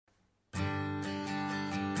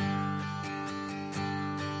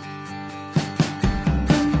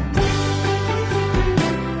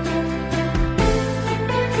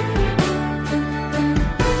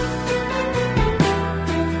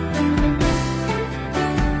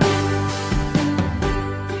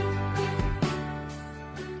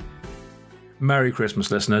Merry Christmas,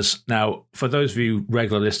 listeners. Now, for those of you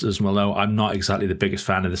regular listeners will know, I'm not exactly the biggest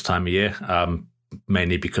fan of this time of year,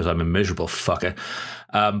 mainly because I'm a miserable fucker.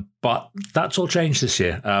 But that's all changed this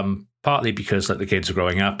year, partly because the kids are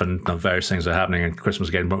growing up and various things are happening and Christmas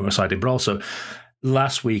is getting more exciting, but also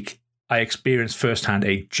last week I experienced firsthand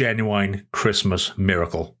a genuine Christmas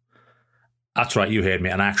miracle. That's right, you heard me,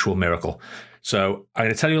 an actual miracle. So I'm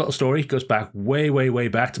going to tell you a little story. It goes back way, way, way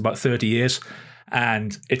back to about 30 years.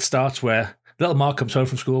 And it starts where little Mark comes home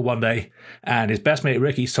from school one day and his best mate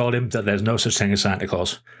Ricky's told him that there's no such thing as Santa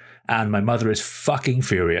Claus. And my mother is fucking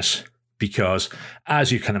furious because,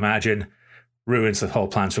 as you can imagine, ruins the whole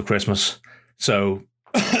plans for Christmas. So,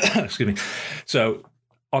 excuse me. So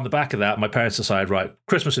on the back of that, my parents decide, right,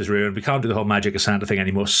 Christmas is ruined. We can't do the whole magic of Santa thing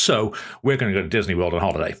anymore. So we're going to go to Disney World on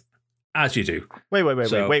holiday. As you do.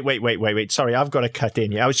 Wait. Sorry, I've got to cut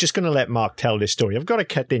in you. I was just going to let Mark tell this story. I've got to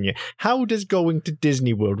cut in you. How does going to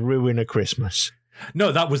Disney World ruin a Christmas?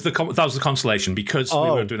 No, that was the consolation because we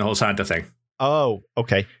were doing the whole Santa thing. Oh,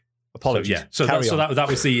 okay. Apologies. So that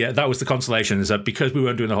was the consolation, is that because we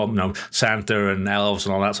weren't doing the whole Santa and elves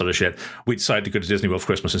and all that sort of shit, we decided to go to Disney World for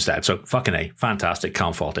Christmas instead. So fucking A, fantastic,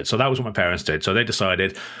 can't fault it. So that was what my parents did. So they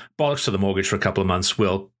decided, bollocks to the mortgage for a couple of months,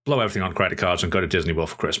 we'll blow everything on credit cards and go to Disney World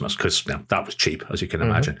for Christmas because that was cheap, as you can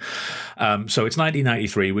imagine. So it's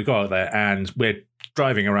 1993. We go out there and we're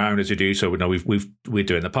driving around as you do. So we're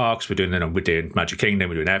doing the parks, we're doing Magic Kingdom,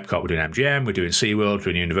 we're doing Epcot, we're doing MGM, we're doing SeaWorld, we're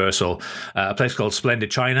doing Universal, a place called Splendid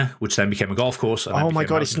China, which then became a golf course. And oh my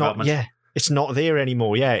God, it's not. Yeah, it's not there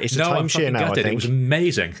anymore. Yeah, it's a timeshare now. I think it was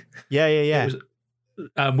amazing. Yeah.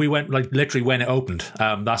 We went literally when it opened.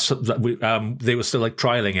 They were still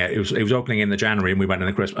trialing it. It was opening in the January, and we went in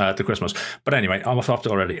the Christmas. But anyway, I'm off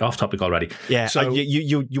topic already. Yeah, so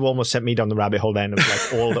you almost sent me down the rabbit hole then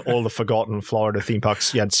of all the forgotten Florida theme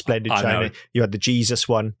parks. You had Splendid China. You had the Jesus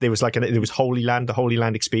one. There was there was Holy Land, the Holy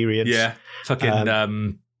Land Experience. Yeah,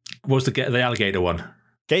 fucking. What was the alligator one?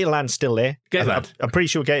 Gatorland's still there. Gatorland. I'm pretty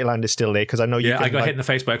sure Gatorland is still there because I know you. Yeah, I got hit in the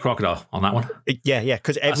face by a crocodile on that one. Yeah,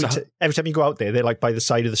 because every time you go out there, they're by the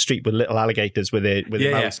side of the street with little alligators with their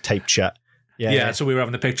mouths taped shut. Yeah. So we were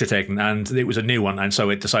having a picture taken, and it was a new one, and so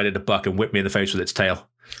it decided to buck and whip me in the face with its tail,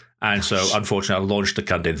 and so unfortunately, I launched the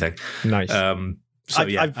cunt in thing. Nice. So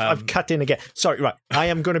I've cut in again. Sorry, right.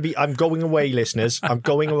 I'm going away, listeners. I'm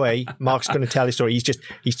going away. Mark's going to tell his story.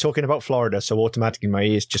 He's talking about Florida, so automatically my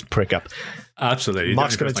ears just prick up. Absolutely.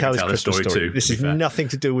 Mark's going to tell his Christmas story too. This is nothing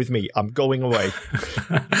to do with me. I'm going away.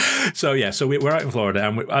 So we're out in Florida,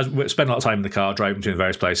 and we spent a lot of time in the car driving between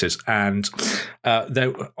various places, and they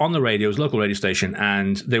were on the radio, it was a local radio station,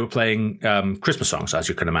 and they were playing Christmas songs, as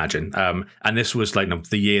you can imagine. And this was the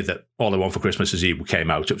year that All I Want for Christmas Is You came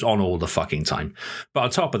out. It was on all the fucking time. But on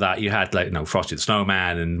top of that, you had Frosty the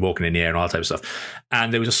Snowman and Walking in the Air and all that type of stuff.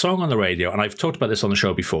 And there was a song on the radio, and I've talked about this on the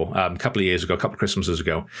show before, a couple of Christmases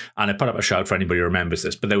ago, and I put up a shout for anybody who remembers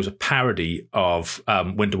this, but there was a parody of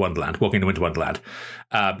Winter Wonderland, Walking into Winter Wonderland,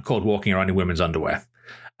 called Walking Around in Women's Underwear.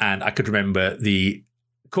 And I could remember the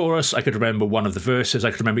chorus, I could remember one of the verses,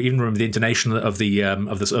 I could remember the intonation of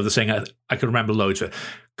the singer. I could remember loads of it.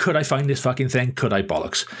 Could I find this fucking thing? Could I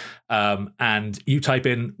bollocks? And you type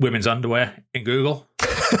in women's underwear in Google,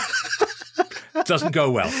 doesn't go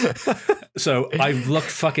well. So I've looked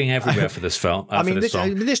fucking everywhere for this film.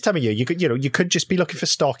 This time of year, you could just be looking for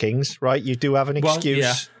stockings, right? You do have an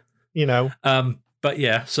excuse, But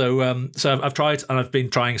yeah, so I've tried, and I've been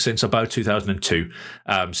trying since about 2002,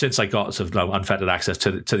 since I got sort of unfettered access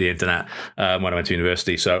to the internet when I went to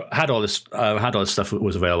university. So I had all this stuff that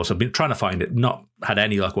was available. So I've been trying to find it, not had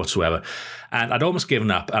any luck whatsoever, and I'd almost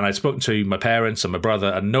given up. And I'd spoken to my parents and my brother,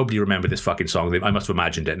 and nobody remembered this fucking song. I must have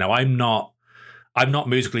imagined it. Now I'm not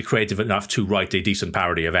musically creative enough to write a decent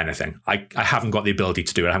parody of anything. I haven't got the ability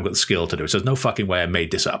to do it. I haven't got the skill to do it. So there's no fucking way I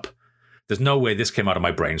made this up. There's no way this came out of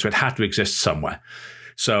my brain, so it had to exist somewhere.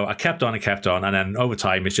 So I kept on, and then over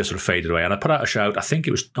time, it's just sort of faded away. And I put out a shout, I think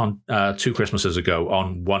it was on 2 Christmases ago,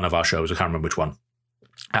 on one of our shows. I can't remember which one.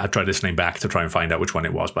 I tried listening back to try and find out which one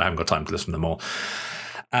it was, but I haven't got time to listen to them all.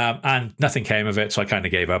 And nothing came of it, so I kind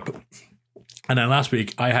of gave up. And then last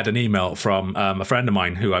week, I had an email from a friend of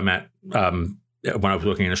mine who I met when I was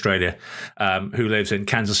working in Australia, who lives in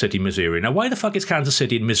Kansas City, Missouri. Now, why the fuck is Kansas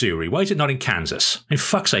City in Missouri? Why is it not in Kansas? I mean,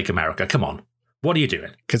 fuck's sake, America, come on. What are you doing?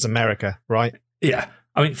 Because America, right? Yeah.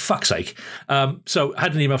 I mean, fuck's sake. So I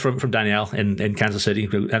had an email from Danielle in Kansas City,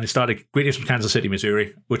 and it started, greetings from Kansas City,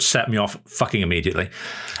 Missouri, which set me off fucking immediately.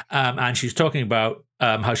 And she's talking about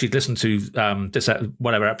how she'd listened to this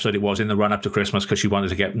whatever episode it was in the run up to Christmas because she wanted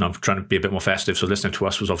to get trying to be a bit more festive. So listening to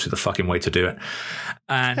us was obviously the fucking way to do it.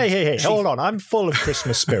 And hey, hold on! I'm full of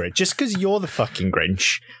Christmas spirit. Just because you're the fucking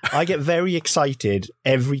Grinch, I get very excited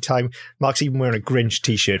every time. Mark's even wearing a Grinch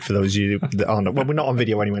t-shirt for those of you that aren't. Well, we're not on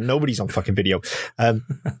video anyway. Nobody's on fucking video. I'm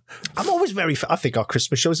always I think our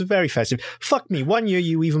Christmas shows are very festive. Fuck me. One year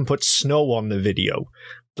you even put snow on the video.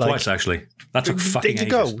 Twice, actually. That took fucking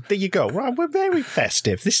ages. There you go. Right, we're very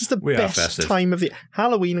festive. This is the best time of the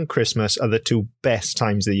Halloween and Christmas are the two best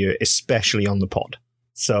times of the year, especially on the pod.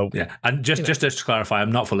 So yeah, and just to clarify,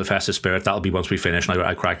 I'm not full of festive spirit. That'll be once we finish and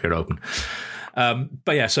I crack it open.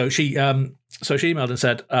 But yeah, so she emailed and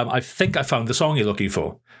said, I think I found the song you're looking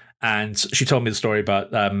for. And she told me the story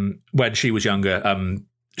about when she was younger.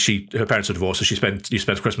 Her parents were divorced, so she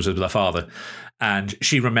spent Christmas with her father, and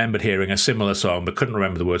she remembered hearing a similar song, but couldn't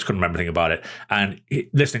remember the words, couldn't remember anything about it. And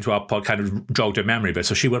listening to our pod kind of jogged her memory a bit,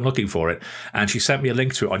 so she went looking for it, and she sent me a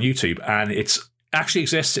link to it on YouTube, and it actually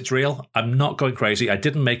exists. It's real. I'm not going crazy. I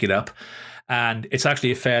didn't make it up, and it's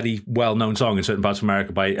actually a fairly well-known song in certain parts of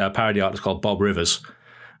America by a parody artist called Bob Rivers,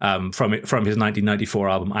 from his 1994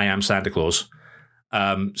 album I Am Santa Claus.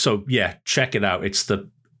 So yeah, check it out.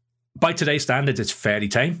 By today's standards, it's fairly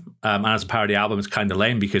tame, and as a parody album, it's kind of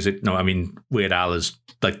lame because Weird Al has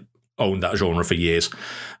owned that genre for years.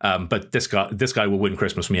 But this guy will win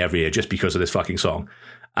Christmas for me every year just because of this fucking song,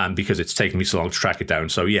 and because it's taken me so long to track it down.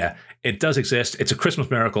 So yeah, it does exist. It's a Christmas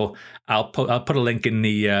miracle. I'll put a link in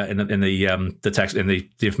the text in the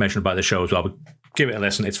information about the show as well. But give it a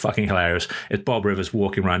listen. It's fucking hilarious. It's Bob Rivers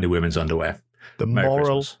walking around in women's underwear. The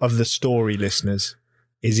moral of the story, listeners,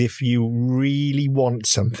 is if you really want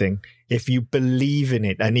something, if you believe in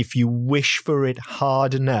it, and if you wish for it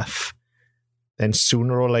hard enough, then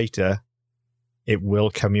sooner or later, it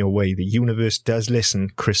will come your way. The universe does listen.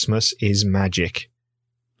 Christmas is magic.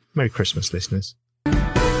 Merry Christmas, listeners.